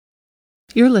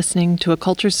You're listening to a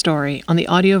culture story on the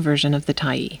audio version of The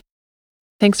Tyee.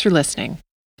 Thanks for listening.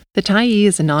 The Tyee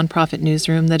is a nonprofit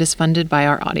newsroom that is funded by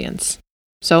our audience.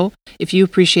 So, if you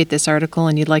appreciate this article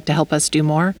and you'd like to help us do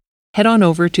more, head on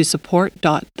over to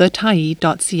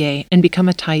support.thetyee.ca and become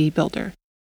a Tyee builder.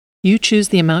 You choose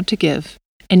the amount to give,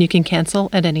 and you can cancel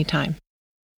at any time.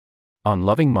 On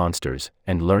Loving Monsters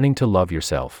and Learning to Love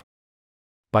Yourself.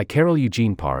 By Carol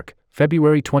Eugene Park,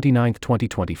 February 29,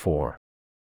 2024.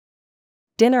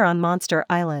 Dinner on Monster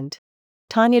Island.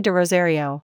 Tanya de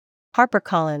Rosario.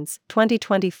 HarperCollins,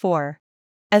 2024.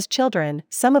 As children,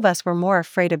 some of us were more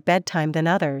afraid of bedtime than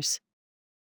others.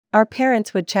 Our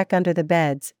parents would check under the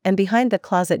beds and behind the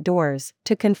closet doors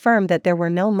to confirm that there were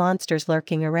no monsters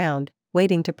lurking around,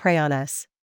 waiting to prey on us.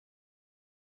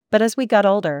 But as we got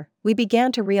older, we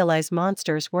began to realize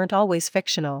monsters weren't always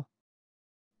fictional.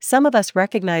 Some of us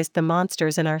recognized the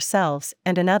monsters in ourselves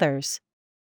and in others.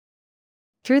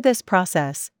 Through this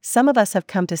process, some of us have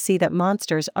come to see that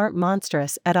monsters aren't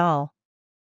monstrous at all.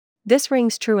 This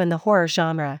rings true in the horror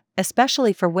genre,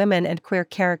 especially for women and queer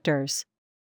characters.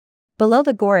 Below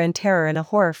the gore and terror in a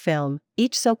horror film,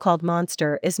 each so-called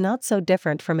monster is not so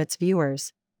different from its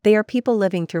viewers. They are people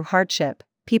living through hardship,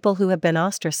 people who have been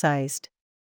ostracized.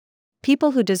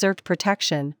 People who deserved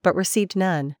protection but received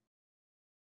none.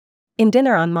 In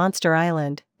Dinner on Monster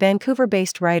Island,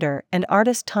 Vancouver-based writer and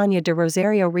artist Tanya de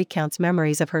Rosario recounts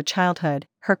memories of her childhood,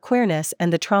 her queerness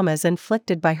and the traumas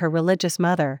inflicted by her religious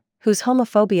mother, whose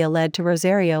homophobia led to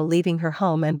Rosario leaving her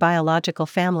home and biological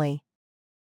family.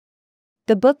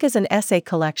 The book is an essay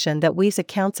collection that weaves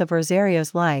accounts of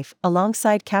Rosario's life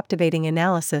alongside captivating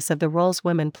analysis of the roles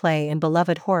women play in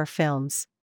beloved horror films.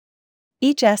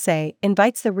 Each essay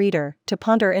invites the reader to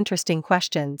ponder interesting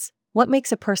questions. What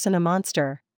makes a person a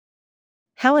monster?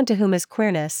 How and to whom is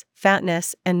queerness,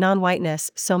 fatness, and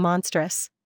non-whiteness so monstrous?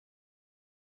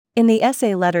 In the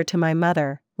essay Letter to My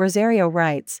Mother, Rosario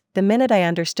writes, "The minute I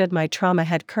understood my trauma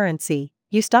had currency,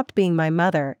 you stopped being my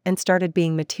mother and started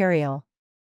being material.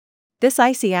 This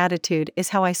icy attitude is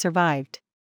how I survived.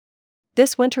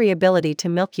 This wintry ability to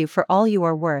milk you for all you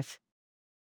are worth."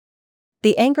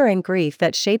 The anger and grief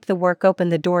that shaped the work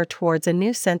opened the door towards a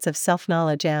new sense of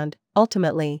self-knowledge and,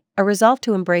 ultimately, a resolve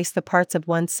to embrace the parts of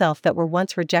oneself that were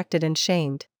once rejected and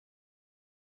shamed.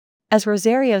 As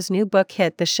Rosario's new book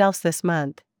hit the shelves this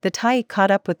month, the Tyee caught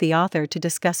up with the author to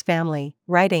discuss family,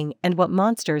 writing, and what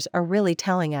monsters are really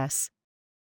telling us.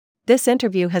 This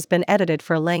interview has been edited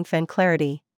for length and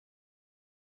clarity.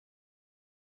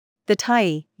 The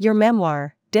Tyee, your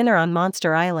memoir, Dinner on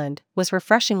Monster Island, was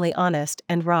refreshingly honest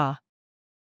and raw.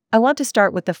 I want to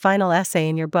start with the final essay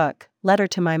in your book, Letter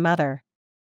to My Mother.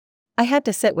 I had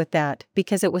to sit with that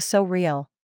because it was so real.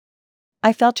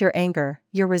 I felt your anger,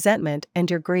 your resentment,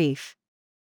 and your grief.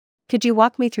 Could you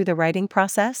walk me through the writing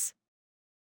process?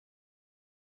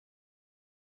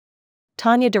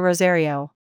 Tanya de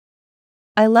Rosario.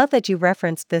 I love that you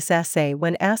referenced this essay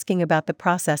when asking about the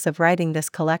process of writing this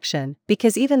collection,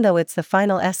 because even though it's the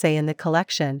final essay in the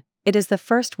collection, it is the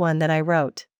first one that I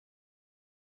wrote.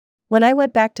 When I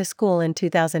went back to school in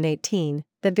 2018,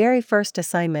 the very first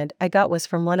assignment I got was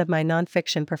from one of my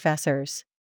nonfiction professors.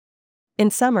 In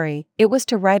summary, it was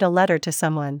to write a letter to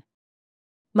someone.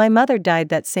 My mother died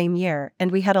that same year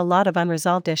and we had a lot of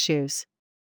unresolved issues.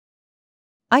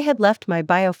 I had left my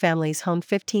bio family's home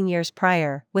 15 years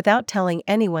prior without telling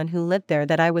anyone who lived there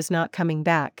that I was not coming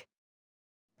back.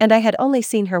 And I had only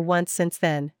seen her once since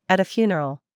then, at a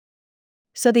funeral.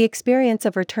 So the experience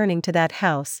of returning to that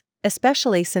house,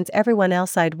 especially since everyone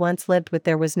else I'd once lived with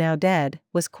there was now dead,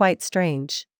 was quite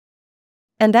strange.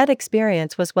 And that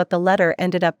experience was what the letter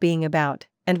ended up being about,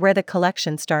 and where the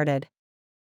collection started.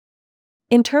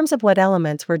 In terms of what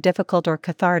elements were difficult or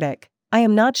cathartic, I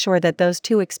am not sure that those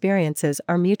two experiences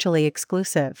are mutually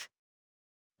exclusive.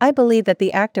 I believe that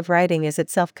the act of writing is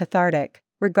itself cathartic,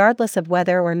 regardless of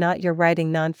whether or not you're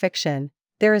writing nonfiction.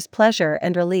 There is pleasure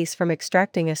and release from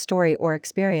extracting a story or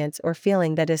experience or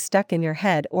feeling that is stuck in your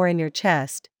head or in your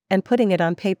chest, and putting it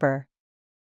on paper.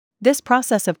 This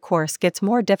process of course gets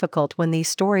more difficult when these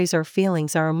stories or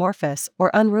feelings are amorphous or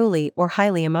unruly or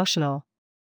highly emotional.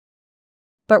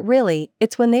 But really,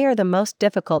 it's when they are the most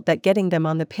difficult that getting them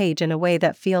on the page in a way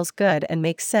that feels good and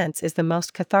makes sense is the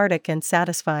most cathartic and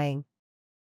satisfying.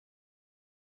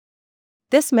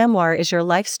 This memoir is your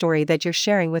life story that you're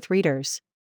sharing with readers.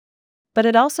 But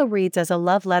it also reads as a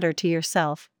love letter to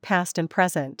yourself, past and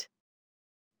present.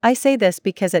 I say this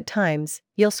because at times,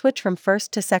 you'll switch from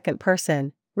first to second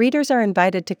person. Readers are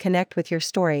invited to connect with your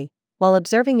story, while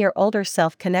observing your older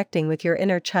self connecting with your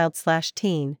inner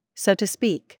child/teen, so to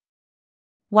speak.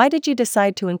 Why did you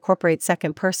decide to incorporate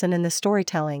second person in the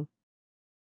storytelling?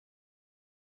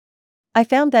 I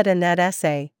found that in that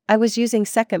essay, I was using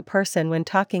second person when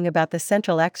talking about the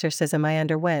central exorcism I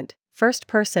underwent, first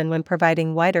person when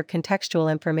providing wider contextual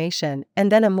information,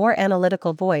 and then a more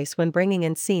analytical voice when bringing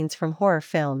in scenes from horror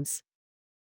films.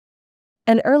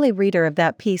 An early reader of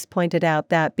that piece pointed out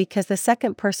that because the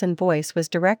second-person voice was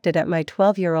directed at my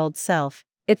 12-year-old self,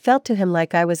 it felt to him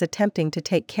like I was attempting to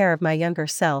take care of my younger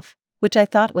self, which I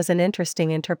thought was an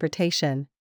interesting interpretation.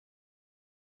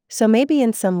 So maybe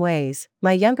in some ways,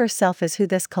 my younger self is who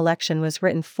this collection was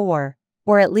written for,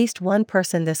 or at least one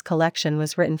person this collection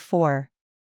was written for.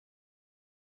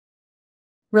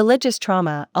 Religious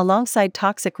trauma, alongside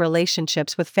toxic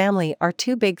relationships with family, are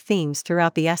two big themes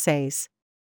throughout the essays.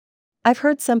 I've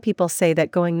heard some people say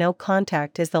that going no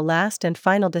contact is the last and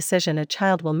final decision a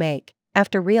child will make,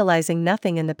 after realizing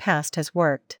nothing in the past has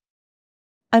worked.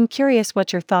 I'm curious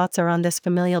what your thoughts are on this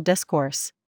familial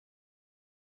discourse.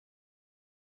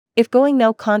 If going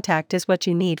no contact is what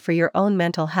you need for your own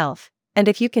mental health, and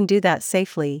if you can do that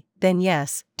safely, then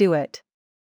yes, do it.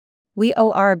 We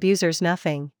owe our abusers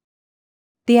nothing.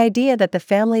 The idea that the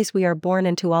families we are born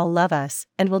into all love us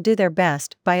and will do their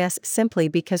best by us simply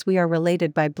because we are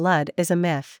related by blood is a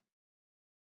myth.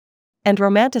 And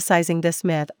romanticizing this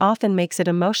myth often makes it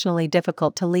emotionally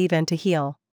difficult to leave and to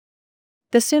heal.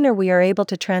 The sooner we are able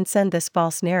to transcend this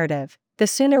false narrative, the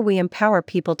sooner we empower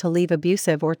people to leave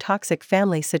abusive or toxic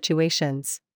family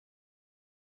situations.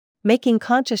 Making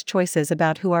conscious choices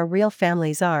about who our real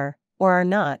families are, or are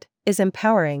not, is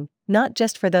empowering, not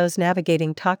just for those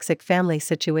navigating toxic family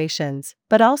situations,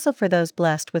 but also for those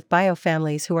blessed with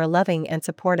biofamilies who are loving and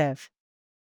supportive.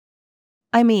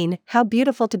 I mean, how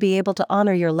beautiful to be able to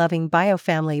honor your loving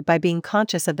biofamily by being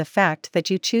conscious of the fact that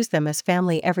you choose them as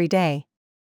family every day.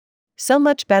 So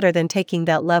much better than taking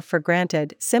that love for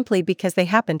granted simply because they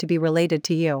happen to be related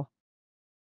to you.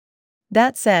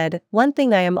 That said, one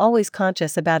thing I am always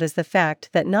conscious about is the fact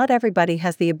that not everybody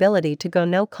has the ability to go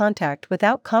no contact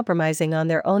without compromising on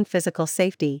their own physical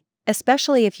safety,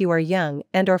 especially if you are young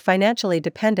and/or financially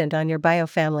dependent on your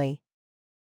biofamily.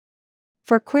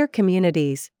 For queer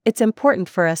communities, it's important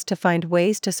for us to find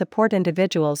ways to support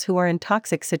individuals who are in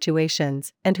toxic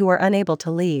situations and who are unable to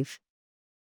leave.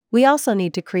 We also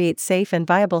need to create safe and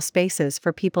viable spaces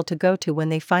for people to go to when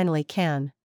they finally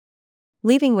can.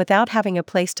 Leaving without having a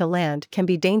place to land can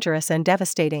be dangerous and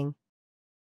devastating.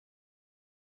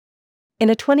 In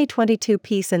a 2022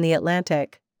 piece in The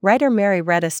Atlantic, writer Mary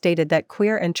Retta stated that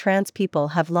queer and trans people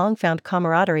have long found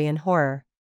camaraderie in horror.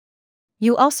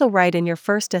 You also write in your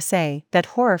first essay that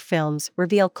horror films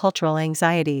reveal cultural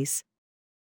anxieties.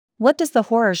 What does the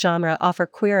horror genre offer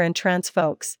queer and trans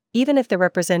folks, even if the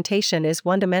representation is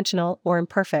one-dimensional or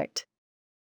imperfect?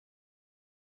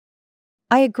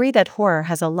 I agree that horror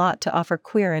has a lot to offer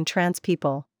queer and trans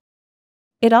people.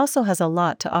 It also has a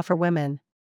lot to offer women.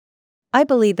 I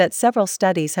believe that several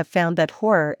studies have found that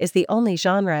horror is the only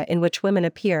genre in which women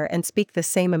appear and speak the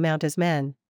same amount as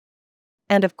men.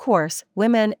 And of course,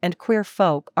 women and queer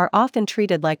folk are often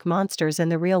treated like monsters in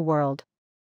the real world.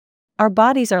 Our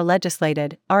bodies are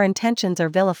legislated, our intentions are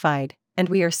vilified, and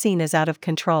we are seen as out of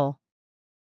control.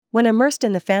 When immersed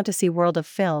in the fantasy world of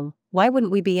film, why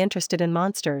wouldn't we be interested in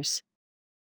monsters?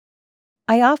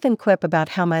 I often quip about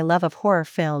how my love of horror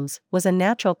films was a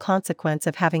natural consequence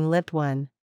of having lived one.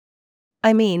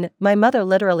 I mean, my mother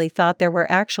literally thought there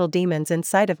were actual demons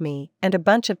inside of me, and a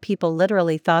bunch of people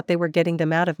literally thought they were getting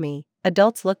them out of me.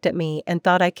 Adults looked at me and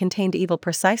thought I contained evil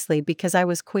precisely because I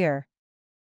was queer.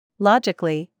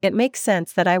 Logically, it makes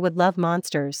sense that I would love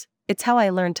monsters. It's how I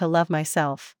learned to love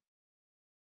myself.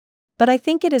 But I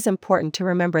think it is important to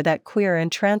remember that queer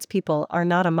and trans people are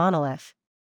not a monolith.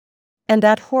 And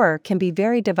that horror can be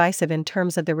very divisive in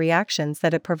terms of the reactions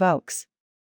that it provokes.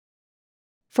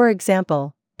 For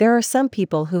example, there are some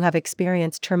people who have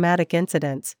experienced traumatic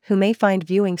incidents who may find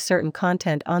viewing certain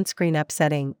content on screen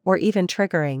upsetting or even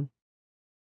triggering.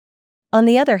 On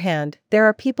the other hand, there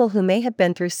are people who may have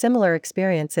been through similar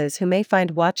experiences who may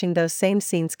find watching those same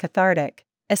scenes cathartic,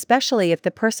 especially if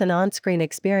the person on screen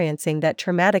experiencing that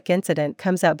traumatic incident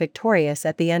comes out victorious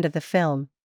at the end of the film.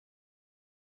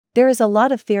 There is a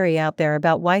lot of theory out there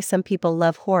about why some people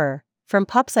love horror, from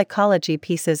pop psychology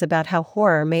pieces about how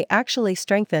horror may actually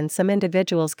strengthen some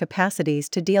individuals' capacities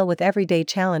to deal with everyday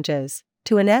challenges,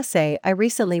 to an essay I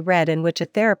recently read in which a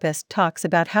therapist talks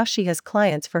about how she has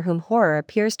clients for whom horror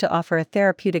appears to offer a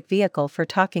therapeutic vehicle for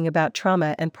talking about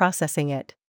trauma and processing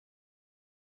it.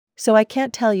 So I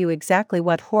can't tell you exactly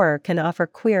what horror can offer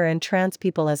queer and trans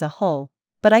people as a whole,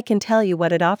 but I can tell you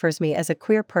what it offers me as a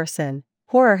queer person.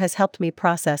 Horror has helped me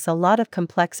process a lot of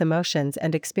complex emotions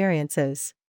and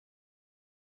experiences.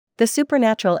 The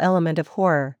supernatural element of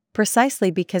horror,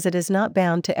 precisely because it is not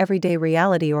bound to everyday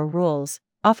reality or rules,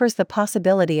 offers the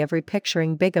possibility of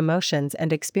repicturing big emotions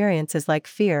and experiences like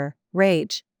fear,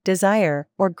 rage, desire,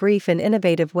 or grief in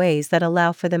innovative ways that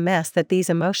allow for the mess that these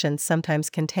emotions sometimes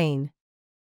contain.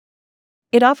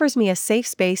 It offers me a safe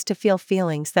space to feel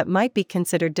feelings that might be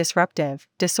considered disruptive,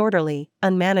 disorderly,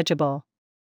 unmanageable.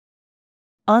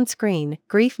 On screen,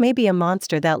 grief may be a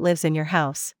monster that lives in your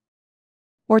house.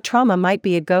 Or trauma might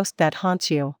be a ghost that haunts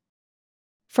you.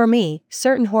 For me,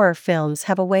 certain horror films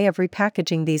have a way of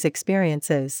repackaging these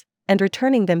experiences and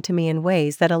returning them to me in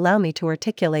ways that allow me to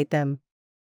articulate them.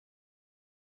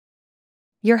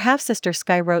 Your half-sister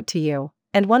Sky wrote to you,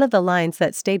 and one of the lines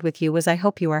that stayed with you was "I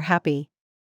hope you are happy."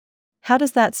 How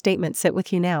does that statement sit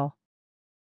with you now?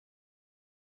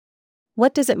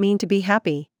 What does it mean to be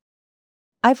happy?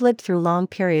 I've lived through long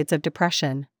periods of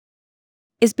depression.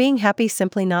 Is being happy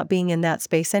simply not being in that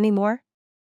space anymore?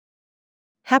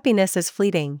 Happiness is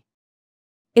fleeting.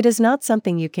 It is not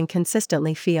something you can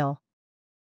consistently feel.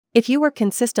 If you were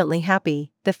consistently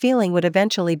happy, the feeling would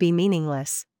eventually be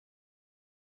meaningless.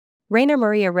 Rainer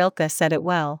Maria Rilke said it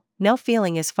well, "No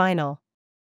feeling is final."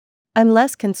 I'm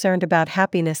less concerned about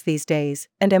happiness these days,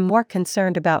 and am more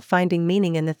concerned about finding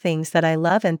meaning in the things that I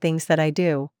love and things that I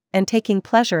do, and taking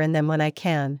pleasure in them when I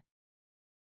can.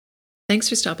 Thanks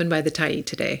for stopping by the Tyee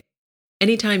today.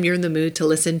 Anytime you're in the mood to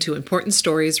listen to important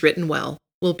stories written well,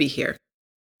 we'll be here.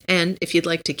 And if you'd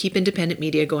like to keep independent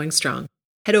media going strong,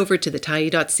 head over to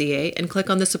thetyee.ca and click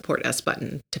on the Support Us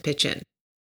button to pitch in.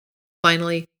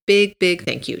 Finally, big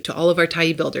thank you to all of our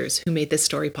Tyee builders who made this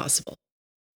story possible.